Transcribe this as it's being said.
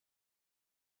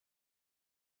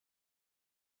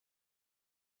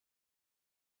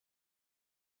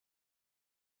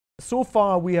So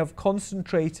far we have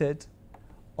concentrated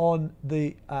on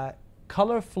the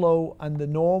colour flow and the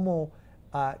normal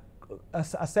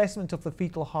assessment of the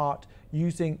fetal heart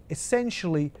using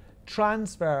essentially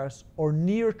transverse or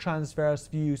near transverse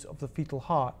views of the fetal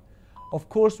heart. Of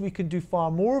course, we can do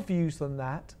far more views than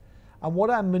that, and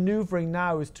what I'm manoeuvring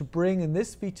now is to bring in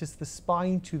this fetus the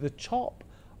spine to the top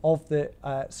of the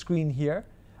screen here,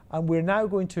 and we're now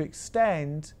going to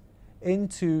extend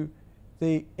into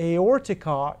the aortic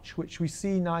arch, which we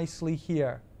see nicely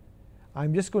here.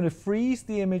 I'm just going to freeze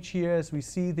the image here as we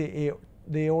see the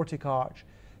aortic arch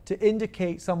to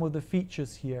indicate some of the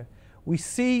features here. We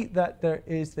see that there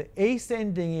is the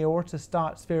ascending aorta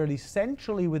starts fairly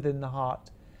centrally within the heart.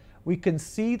 We can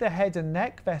see the head and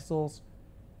neck vessels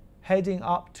heading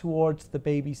up towards the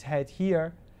baby's head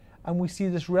here, and we see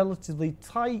this relatively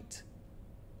tight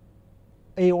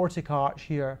aortic arch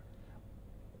here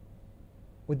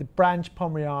with the branch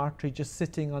pulmonary artery just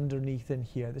sitting underneath in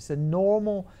here. This is a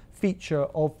normal feature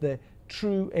of the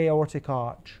true aortic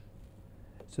arch.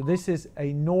 So this is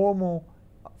a normal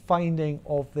finding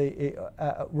of the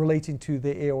relating to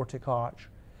the aortic arch.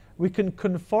 We can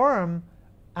confirm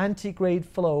antegrade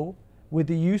flow with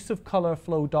the use of colour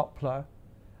flow Doppler,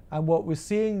 and what we're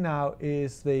seeing now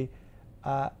is the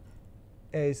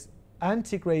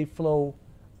antegrade flow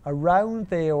around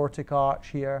the aortic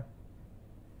arch here,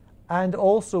 and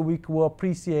also we will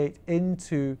appreciate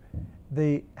into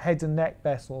the head and neck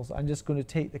vessels. I'm just going to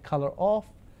take the colour off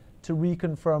to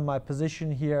reconfirm my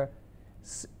position here.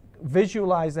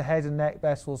 Visualize the head and neck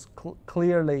vessels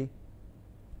clearly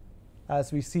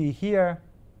as we see here,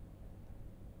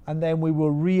 and then we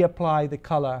will reapply the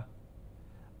colour.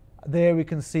 There we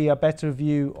can see a better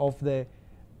view of the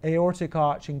aortic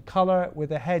arch in colour with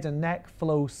the head and neck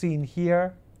flow seen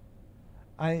here.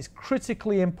 And it's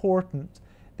critically important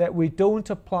that we don't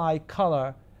apply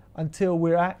colour until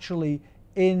we're actually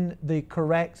in the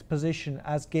correct position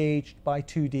as gauged by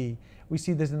 2D. We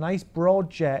see there's a nice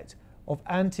broad jet of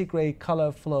antegrade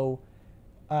colour flow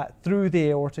through the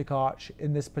aortic arch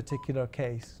in this particular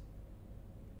case.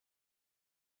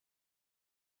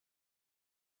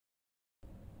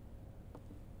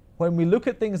 When we look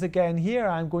at things again here,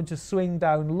 I'm going to swing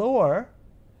down lower.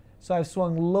 So I've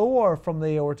swung lower from the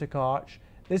aortic arch.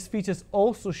 This fetus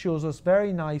also shows us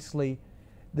very nicely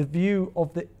the view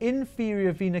of the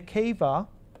inferior vena cava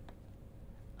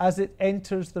as it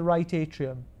enters the right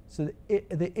atrium. So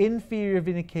the inferior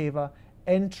vena cava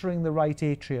entering the right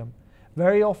atrium,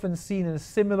 very often seen in a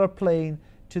similar plane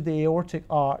to the aortic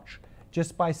arch,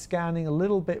 just by scanning a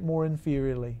little bit more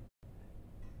inferiorly.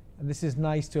 And this is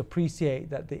nice to appreciate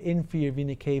that the inferior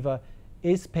vena cava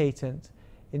is patent.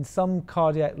 In some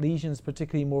cardiac lesions,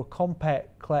 particularly more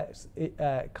complex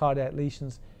cardiac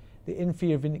lesions, the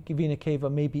inferior vena cava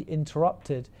may be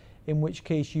interrupted, in which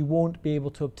case you won't be able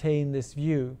to obtain this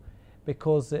view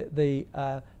because the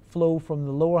flow from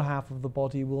the lower half of the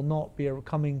body will not be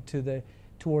coming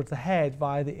towards the head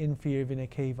via the inferior vena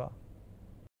cava.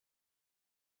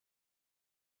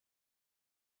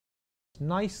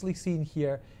 Nicely seen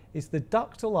here is the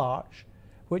ductal arch,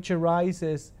 which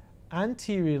arises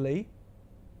anteriorly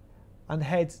and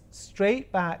heads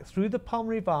straight back through the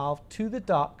pulmonary valve to the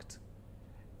duct.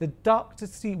 The duct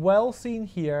is well seen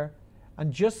here,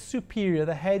 and just superior,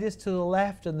 the head is to the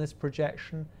left in this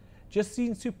projection, just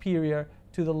seen superior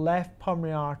to the left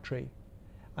pulmonary artery.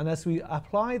 And as we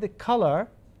apply the colour,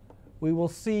 we will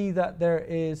see that there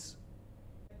is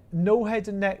no head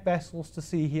and neck vessels to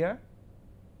see here.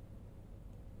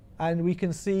 And we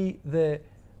can see the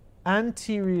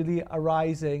anteriorly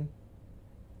arising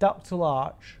ductal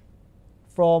arch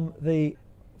from the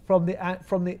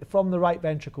right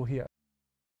ventricle here.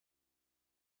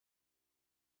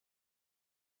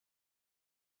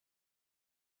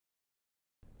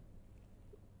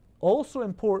 Also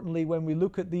importantly, when we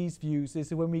look at these views,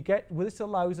 is when this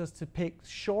allows us to pick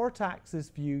short axis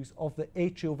views of the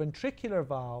atrioventricular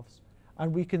valves,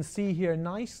 and we can see here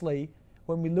nicely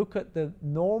when we look at the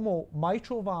normal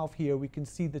mitral valve here, we can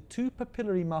see the two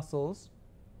papillary muscles,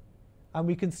 and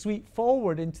we can sweep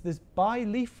forward into this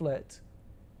bileaflet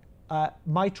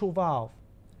mitral valve.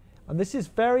 And this is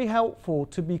very helpful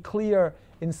to be clear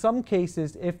in some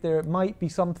cases if there might be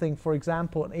something, for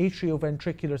example, an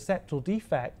atrioventricular septal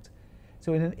defect.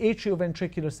 So in an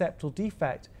atrioventricular septal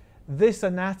defect, this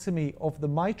anatomy of the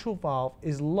mitral valve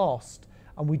is lost,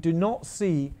 and we do not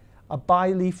see a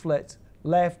bileaflet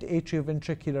left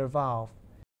atrioventricular valve.